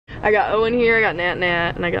I got Owen here, I got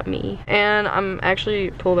Nat, and I got me. And I'm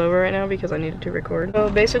actually pulled over right now because I needed to record. So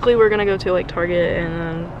basically we're gonna go to like Target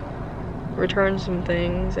and return some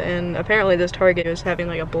things. And apparently this Target is having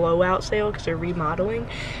like a blowout sale because they're remodeling.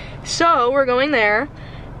 So we're going there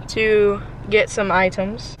to get some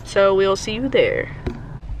items. So we'll see you there.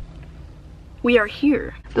 We are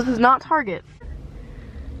here. This is not Target.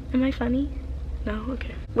 Am I funny? No?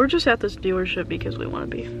 Okay. We're just at this dealership because we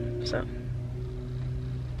want to be. So,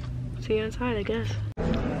 see you inside, I guess.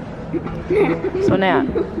 So Nat,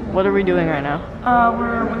 what are we doing right now?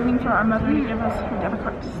 We're waiting for our mother to give us her debit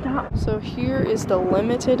card to stop. So here is the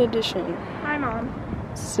limited edition. Hi, Mom.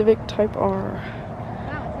 Civic Type R.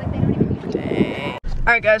 Wow, it's like they don't even use it. Dang.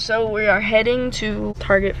 Alright guys, so we are heading to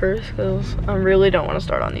Target first because I really don't want to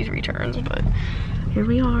start on these returns, but here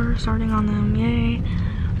we are starting on them, yay.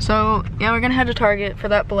 So yeah, we're gonna head to Target for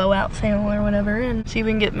that blowout sale or whatever and see if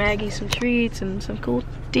we can get Maggie some treats and some cool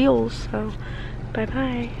deals, so bye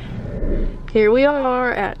bye. Here we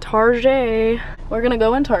are at Target. We're gonna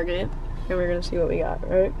go in Target and we're gonna see what we got,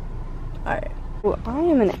 right? Alright. Well, I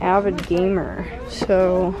am an avid gamer,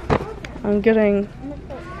 so I'm getting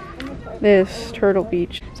this Turtle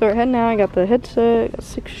Beach. So we're heading now. I got the headset, got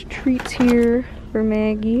 6 treats here for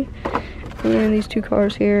Maggie, and these 2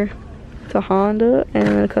 cars here. It's a Honda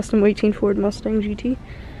and a custom 18 Ford Mustang GT.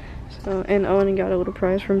 So, and Owen got a little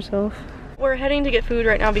prize for himself. We're heading to get food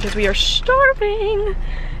right now because we are starving,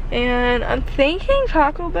 and I'm thinking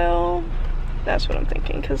Taco Bell. That's what I'm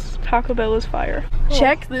thinking, because Taco Bell is fire. Cool.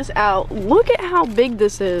 Check this out. Look at how big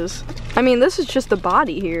this is. I mean, this is just the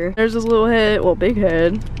body here. There's this little head, well, big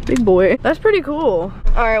head, big boy. That's pretty cool.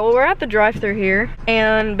 All right, well, we're at the drive-thru here,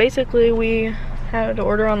 and basically we had to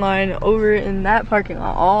order online over in that parking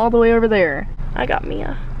lot, all the way over there. I got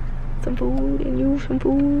Mia some food, and you some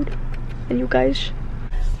food, and you guys.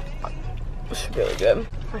 It's really good.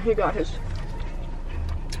 He got his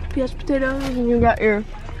PS potatoes, and you got your,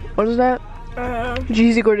 what is that?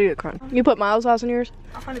 Cheesy gordita crunch. You put mild sauce in yours?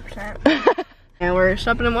 100%. And we're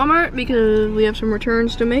stopping in Walmart because we have some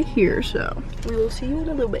returns to make here, so we will see you in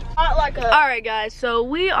a little bit. Alright guys, so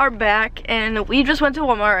we are back and we just went to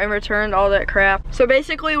Walmart and returned all that crap. So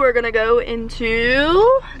basically we're gonna go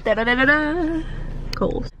into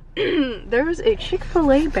Kohl's. There's a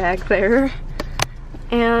Chick-fil-A bag there,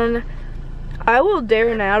 and I will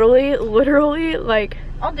dare Natalie, literally, like,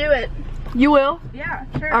 I'll do it. You will? Yeah,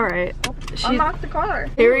 sure. Alright. Unlock the car.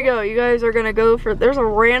 Here we go. You guys are gonna go for, there's a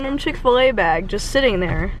random Chick-fil-A bag just sitting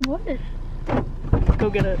there. What? Go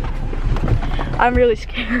get it. I'm really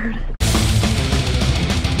scared.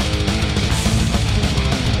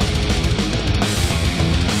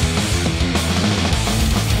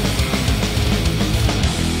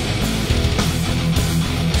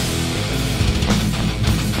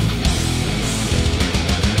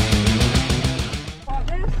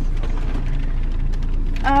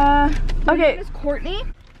 Okay. Is Courtney?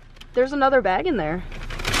 There's another bag in there.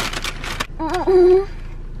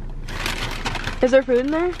 Is there food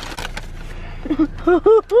in there?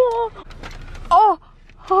 Oh!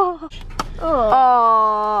 Oh!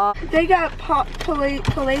 Oh! They got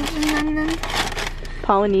Polynesian.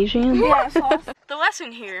 Polynesian? Yeah, sauce. The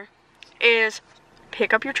lesson here is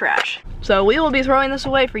pick up your trash. So we will be throwing this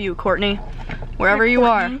away for you, Courtney. Wherever you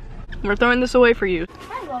are. We're throwing this away for you.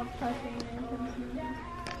 I love touching.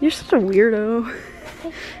 You're such a weirdo.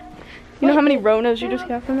 You know how many Ronas you just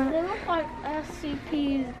got from that? They look like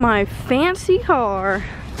SCPs. My fancy car.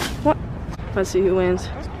 What? Let's see who wins.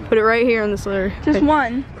 Put it right here in this litter. Just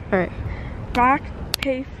one. All right. Rock,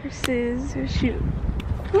 paper, scissors, shoot.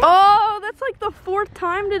 Oh, that's like the 4th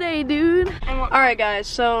time today, dude. All right, guys.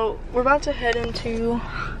 So we're about to head into.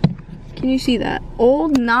 Can you see that?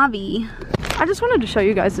 Old Navy. I just wanted to show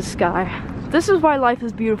you guys the sky. This is why life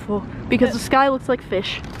is beautiful, because the sky looks like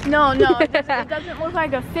fish. No, it doesn't look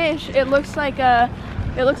like a fish. It looks like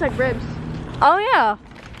ribs. Oh yeah,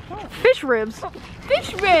 fish ribs.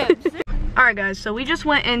 Fish ribs. All right, guys. So we just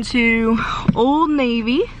went into Old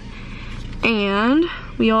Navy, and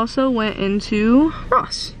we also went into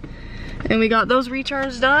Ross, and we got those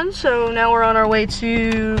returns done. So now we're on our way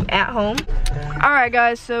to At Home. All right,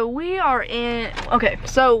 guys. So we are in. Okay,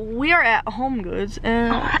 so we are at Home Goods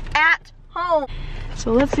and At home.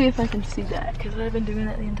 So let's see if I can see that, because I've been doing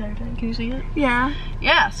that the entire time. Can you see it? Yeah.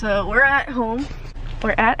 Yeah, so we're at home.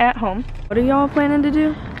 We're at home. What are y'all planning to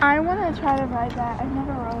do? I want to try to ride that. I've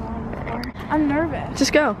never rode one before. I'm nervous.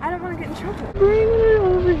 Just go. I don't want to get in trouble. Bring it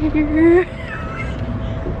over here.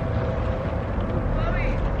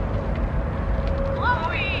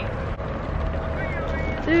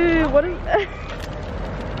 Dude, what are you...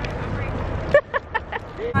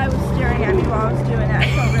 I was staring at me while I was doing that. I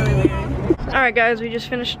felt really Alright guys, we just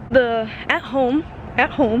finished the at home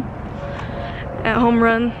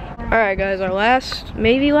run. Alright guys, our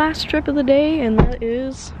maybe last trip of the day, and that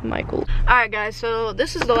is Michael. Alright guys, so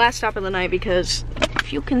this is the last stop of the night because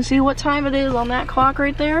if you can see what time it is on that clock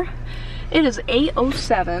right there, it is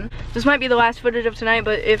 8:07. This might be the last footage of tonight,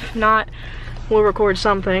 but if not, we'll record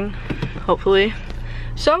something, hopefully.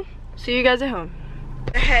 So, see you guys at home.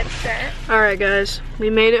 The headset. Alright guys,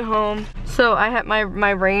 we made it home. So I had my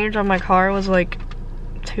range on my car was like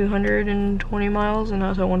 220 miles and I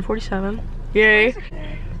was at 147. Yay.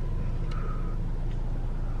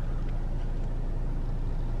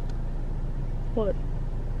 What?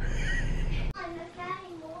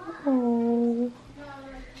 Oh.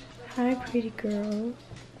 Hi, pretty girl.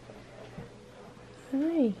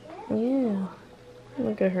 Hi. Yeah.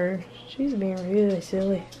 Look at her. She's being really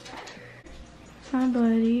silly. Hi,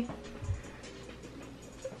 buddy.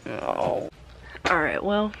 Oh. Alright,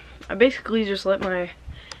 well, I basically just let my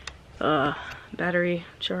battery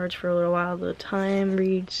charge for a little while. The time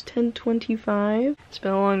reads 10:25. It's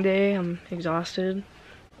been a long day. I'm exhausted.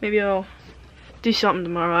 Maybe I'll do something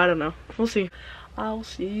tomorrow. I don't know. We'll see. I'll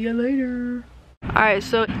see you later. Alright,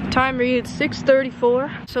 so time reads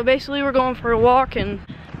 6:34. So basically we're going for a walk and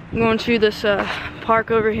I'm going to this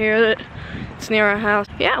park over here that's near our house.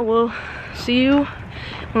 Yeah, we'll see you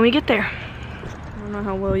when we get there. I don't know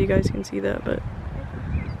how well you guys can see that, but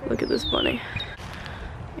look at this bunny.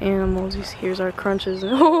 Animals, here's our crunches.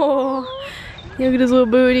 Oh, look at his little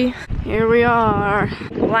booty. Here we are.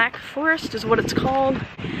 Black Forest is what it's called.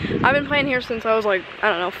 I've been playing here since I was like, I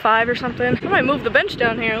don't know, 5 or something. I might move the bench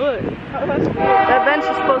down here, look. That bench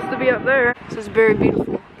is supposed to be up there. This is very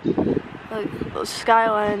beautiful. Like, the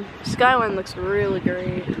skyline. Skyline looks really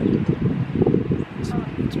great.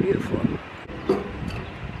 It's beautiful.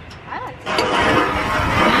 I like it.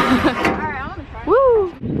 Alright, I want to try.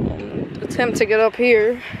 Woo! Attempt to get up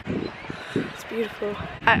here. It's beautiful.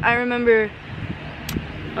 I remember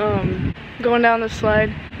going down this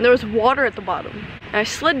slide. And there was water at the bottom. And I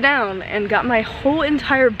slid down and got my whole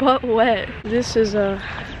entire butt wet. This is an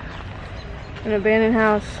abandoned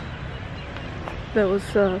house that was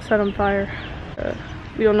set on fire.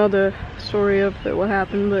 We don't know the story of what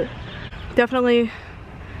happened, but definitely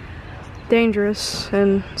dangerous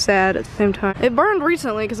and sad at the same time. It burned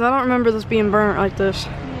recently because I don't remember this being burnt like this.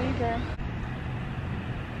 Me either.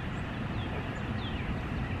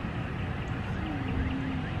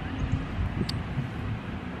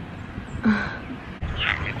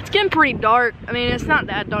 It's getting pretty dark. I mean, it's not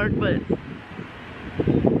that dark, but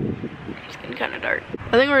it's getting kind of dark.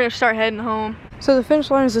 I think we're gonna start heading home. So the finish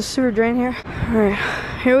line is the sewer drain here. All right,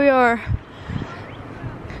 here we are.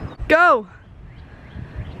 Go!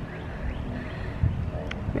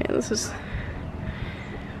 Man, this is...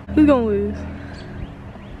 Who's gonna lose?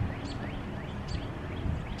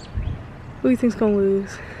 Who do you think's gonna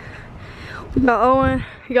lose? We got Owen.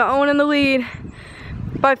 You got Owen in the lead.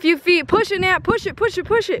 By a few feet. Push it, Nat. Push it, push it,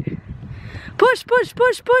 push it. Push, push,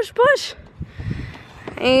 push, push, push.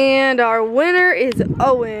 And our winner is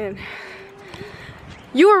Owen.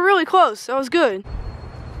 You were really close. That was good.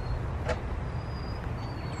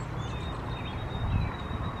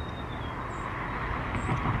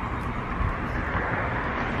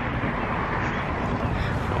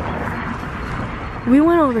 We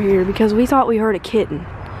went over here because we thought we heard a kitten.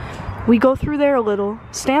 We go through there a little,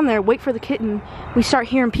 stand there, wait for the kitten. We start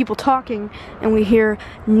hearing people talking and we hear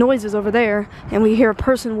noises over there and we hear a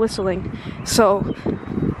person whistling. So,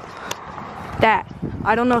 that.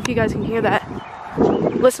 I don't know if you guys can hear that.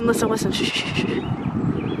 Listen, listen, listen. Shh, shh, shh.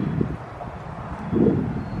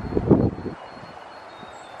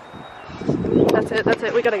 That's it, that's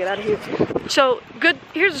it. We gotta get out of here. So,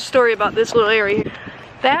 here's a story about this little area here.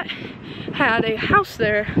 That had a house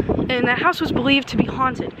there, and that house was believed to be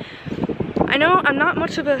haunted. I know I'm not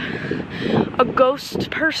much of a ghost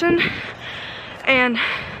person, and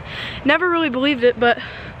never really believed it, but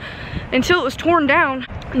until it was torn down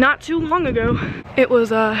not too long ago, it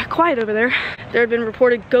was quiet over there. There had been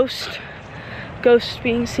reported ghosts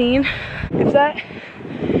being seen. If that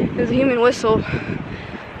is a human whistle,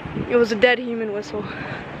 it was a dead human whistle.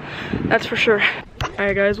 That's for sure.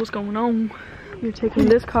 Alright guys, what's going on? We're taking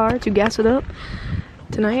this car to gas it up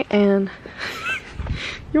tonight, and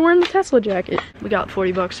you're wearing the Tesla jacket. We got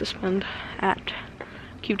 40 bucks to spend at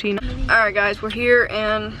QT. Alright guys, we're here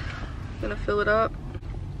and gonna fill it up.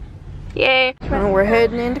 Yay! And we're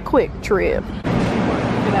heading into Quick Trip. Look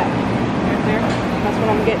at that. Right there. That's what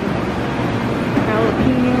I'm getting.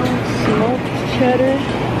 Jalapeno, smoked cheddar.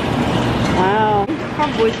 Wow. I've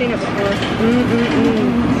probably seen it before.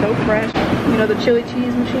 So fresh. You know the chili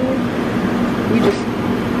cheese machine? We just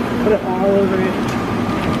Put it all over it.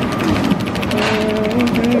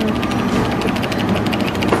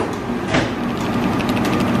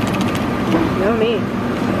 Yummy.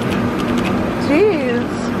 Jeez.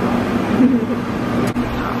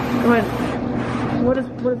 Go ahead. What is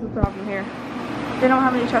the problem here? They don't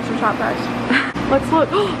have any Chester shop bags. Let's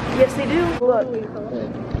look. Yes, they do. Look.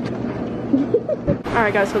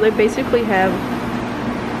 Alright guys, so they basically have,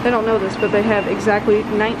 they don't know this, but they have exactly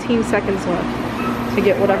 19 seconds left to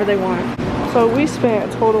get whatever they want. So we spent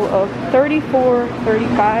a total of $35,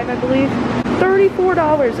 I believe.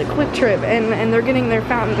 $34 at Quick Trip, and they're getting their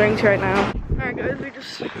fountain drinks right now. Alright guys, we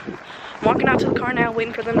just walking out to the car now,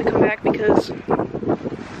 waiting for them to come back because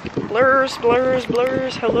blurs,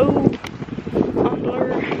 hello, I'm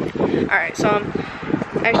blur. Alright, so I'm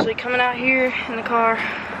actually coming out here in the car,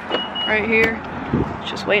 right here,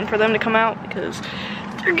 just waiting for them to come out because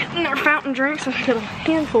they're getting their fountain drinks. I got a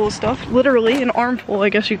handful of stuff, literally an armful, I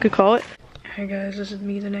guess you could call it. Alright guys, this is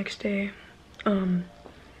me the next day.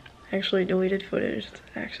 Actually deleted footage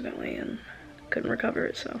accidentally and couldn't recover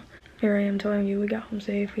it, so here I am telling you we got home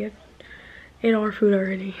safe. We had 8 hour food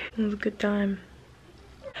already. It was a good time.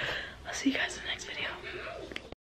 I'll see you guys in the next video.